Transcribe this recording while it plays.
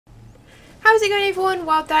How's it going everyone,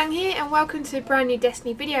 WildeThang here and welcome to a brand new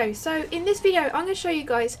Destiny video. So in this video I'm going to show you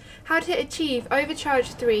guys how to achieve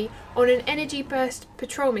Overcharge 3 on an energy burst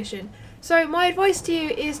patrol mission. So my advice to you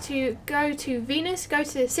is to go to Venus, go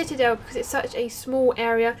to the Citadel because it's such a small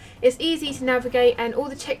area, it's easy to navigate and all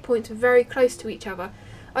the checkpoints are very close to each other.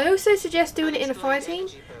 I also suggest doing it in a fire team.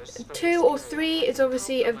 2 or 3 is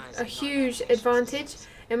obviously a huge advantage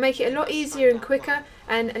and make it a lot easier and quicker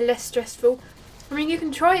and less stressful. I mean, you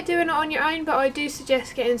can try doing it on your own, but I do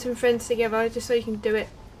suggest getting some friends together just so you can do it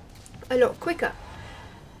a lot quicker.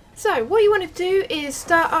 So what you want to do is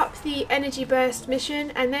start up the energy burst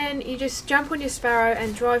mission and then you just jump on your Sparrow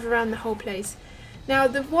and drive around the whole place. Now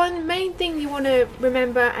the one main thing you want to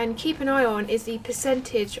remember and keep an eye on is the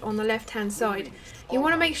percentage on the left hand side. You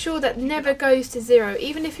want to make sure that never goes to 0,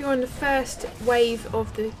 even if you're on the first wave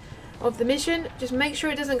of the mission, just make sure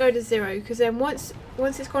it doesn't go to 0, because then once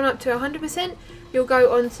it's gone up to 100%, you'll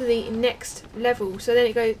go on to the next level. So then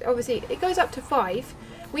it goes up to 5.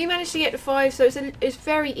 We managed to get to 5, so it's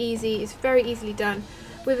very easy. It's very easily done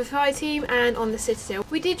with a fire team and on the Citadel.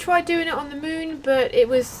 We did try doing it on the moon, but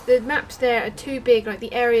the maps there are too big. Like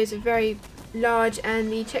the areas are very large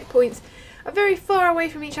and the checkpoints are very far away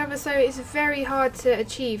from each other, so it's very hard to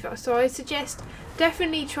achieve. So I suggest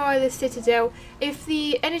definitely try the Citadel. If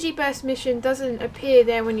the energy burst mission doesn't appear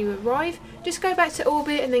there when you arrive, just go back to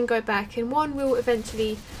orbit and then go back, and one will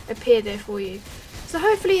eventually appear there for you. So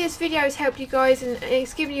hopefully this video has helped you guys and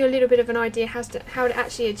it's given you a little bit of an idea how to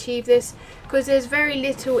actually achieve this, because there's very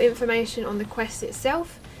little information on the quest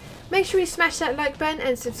itself. Make sure you smash that like button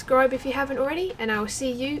and subscribe if you haven't already, and I will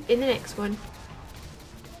see you in the next one.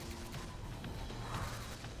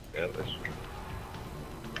 Yeah,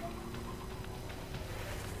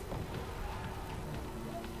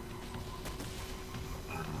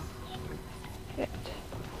 Good.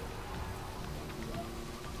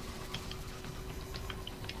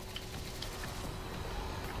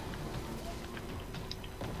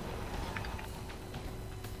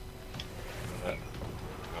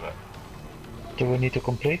 Do we need to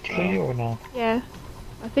complete 3 or no? Yeah,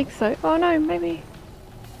 I think so. Oh no, maybe.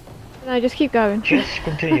 No, just keep going. Just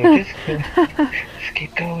continue, just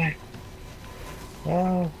keep going.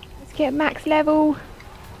 Oh. Let's get max level.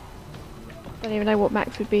 Don't even know what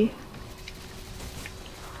max would be.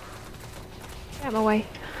 Get out of my way.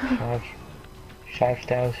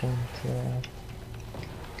 5,000.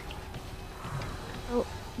 Oh,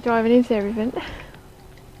 driving into everything.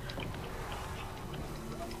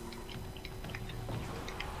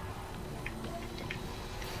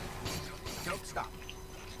 Don't stop.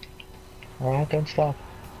 Alright, don't stop.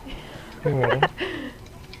 You're ready.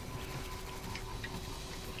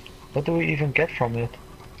 What do we even get from it?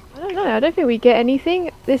 I don't know, I don't think we get anything.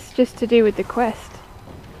 This is just to do with the quest.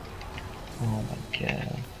 Oh my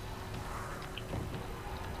god.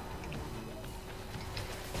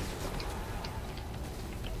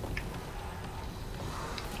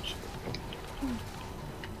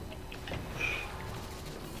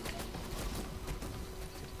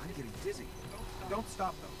 I'm getting dizzy. Don't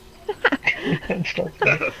stop though. Don't stop.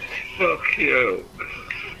 Fuck you.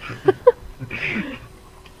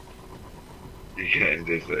 You're getting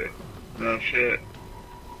dizzy. No shit.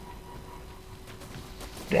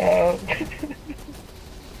 No.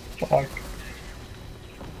 Fuck.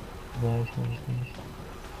 Nice.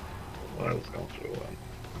 Well, I was going for a while.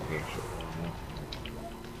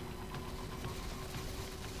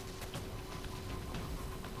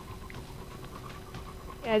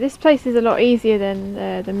 Yeah, this place is a lot easier than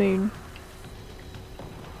the moon.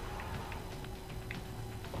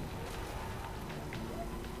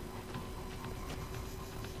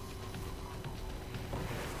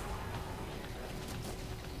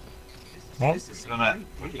 Nice. This is done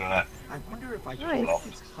it. I wonder if I can Nice.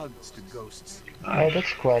 its hugs to ghosts. Oh,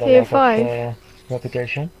 that's quite a Tier lot 5. of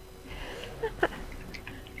reputation.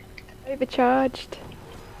 Overcharged.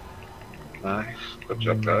 Nice. Good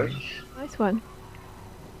job, guys. Nice one.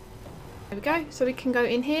 There we go, so we can go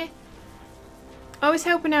in here. I was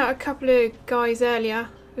helping out a couple of guys earlier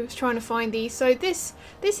who was trying to find these. So this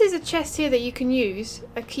is a chest here that you can use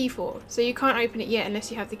a key for. So you can't open it yet unless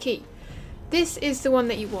you have the key. This is the one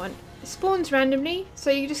that you want. It spawns randomly, so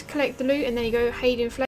you just collect the loot and then you go hide in flame.